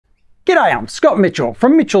G'day, I'm Scott Mitchell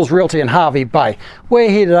from Mitchell's Realty in Hervey Bay. We're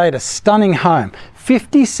here today at a stunning home,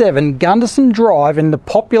 57 Gundesen Drive in the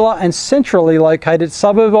popular and centrally located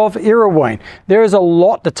suburb of Urraween. There is a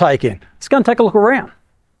lot to take in. Let's go and take a look around.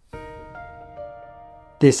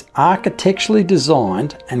 This architecturally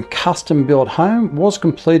designed and custom built home was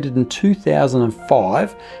completed in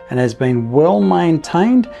 2005 and has been well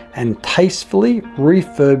maintained and tastefully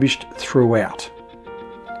refurbished throughout.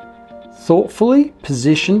 Thoughtfully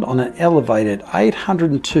positioned on an elevated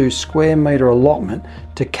 802 square metre allotment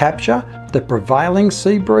to capture the prevailing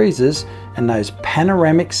sea breezes and those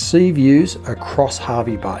panoramic sea views across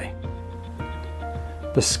Hervey Bay.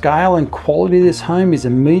 The scale and quality of this home is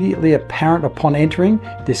immediately apparent upon entering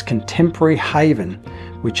this contemporary haven,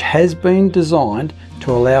 which has been designed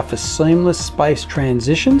to allow for seamless space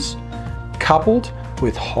transitions, coupled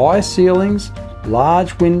with high ceilings,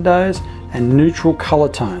 large windows and neutral colour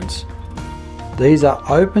tones. These are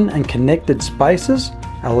open and connected spaces,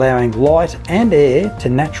 allowing light and air to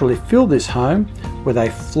naturally fill this home with a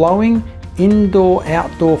flowing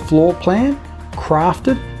indoor-outdoor floor plan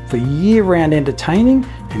crafted for year-round entertaining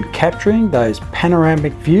and capturing those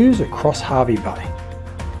panoramic views across Hervey Bay.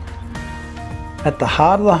 At the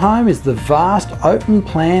heart of the home is the vast open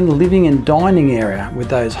plan living and dining area with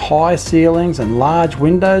those high ceilings and large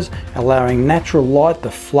windows allowing natural light to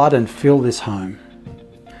flood and fill this home.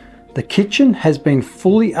 The kitchen has been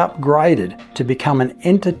fully upgraded to become an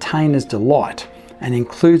entertainer's delight and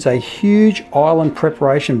includes a huge island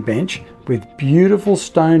preparation bench with beautiful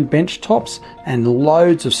stone bench tops and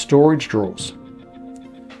loads of storage drawers.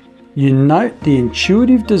 You note the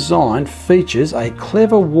intuitive design features a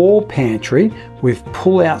clever wall pantry with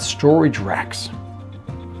pull-out storage racks.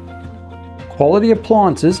 Quality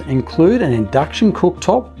appliances include an induction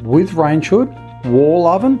cooktop with range hood, wall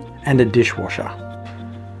oven and a dishwasher.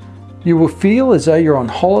 You will feel as though you're on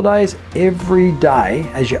holidays every day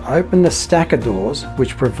as you open the stacker doors,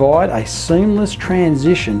 which provide a seamless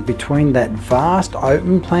transition between that vast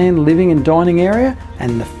open plan living and dining area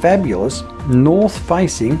and the fabulous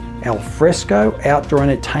north-facing alfresco outdoor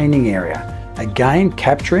entertaining area, again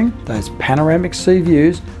capturing those panoramic sea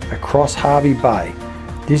views across Hervey Bay.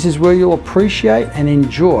 This is where you'll appreciate and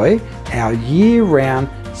enjoy our year-round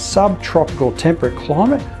subtropical temperate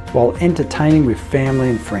climate while entertaining with family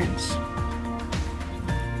and friends.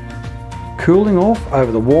 Cooling off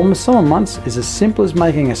over the warmer summer months is as simple as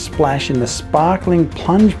making a splash in the sparkling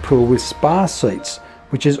plunge pool with spa seats,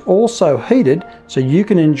 which is also heated so you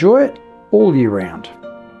can enjoy it all year round.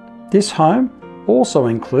 This home also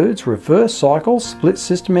includes reverse cycle split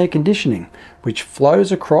system air conditioning, which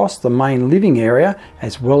flows across the main living area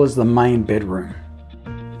as well as the main bedroom.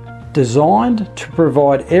 Designed to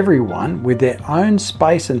provide everyone with their own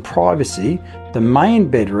space and privacy, the main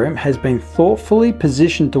bedroom has been thoughtfully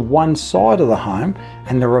positioned to one side of the home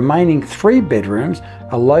and the remaining 3 bedrooms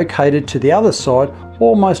are located to the other side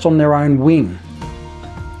almost on their own wing.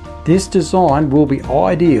 This design will be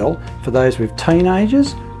ideal for those with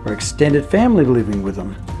teenagers or extended family living with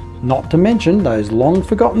them, not to mention those long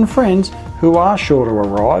forgotten friends who are sure to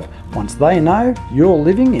arrive once they know you're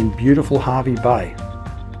living in beautiful Hervey Bay.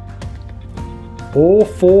 All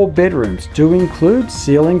 4 bedrooms do include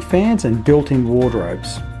ceiling fans and built-in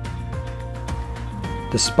wardrobes.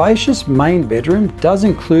 The spacious main bedroom does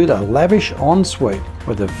include a lavish ensuite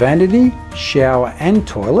with a vanity, shower and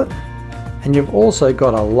toilet, and you've also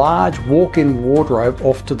got a large walk-in wardrobe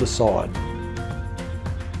off to the side.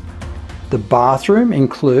 The bathroom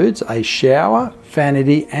includes a shower,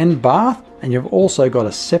 vanity and bath, and you've also got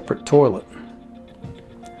a separate toilet.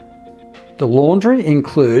 The laundry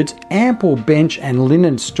includes ample bench and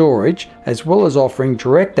linen storage, as well as offering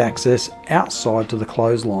direct access outside to the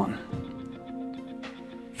clothesline.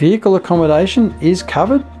 Vehicle accommodation is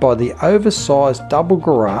covered by the oversized double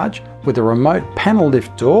garage with a remote panel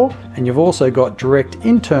lift door, and you've also got direct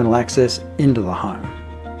internal access into the home.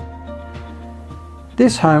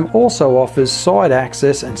 This home also offers side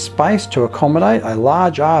access and space to accommodate a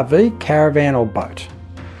large RV, caravan or boat.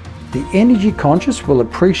 The energy conscious will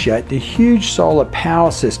appreciate the huge solar power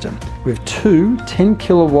system with 2 10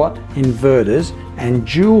 kilowatt inverters and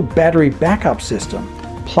dual battery backup system.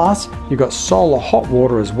 Plus you've got solar hot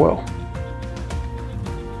water as well.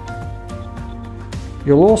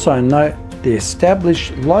 You'll also note the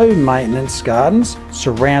established low maintenance gardens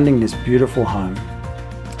surrounding this beautiful home.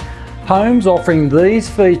 Homes offering these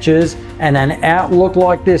features and an outlook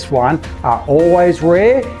like this one are always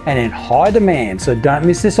rare and in high demand, so don't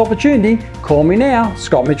miss this opportunity. Call me now,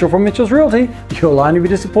 Scott Mitchell from Mitchell's Realty. You'll only be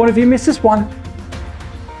disappointed if you miss this one.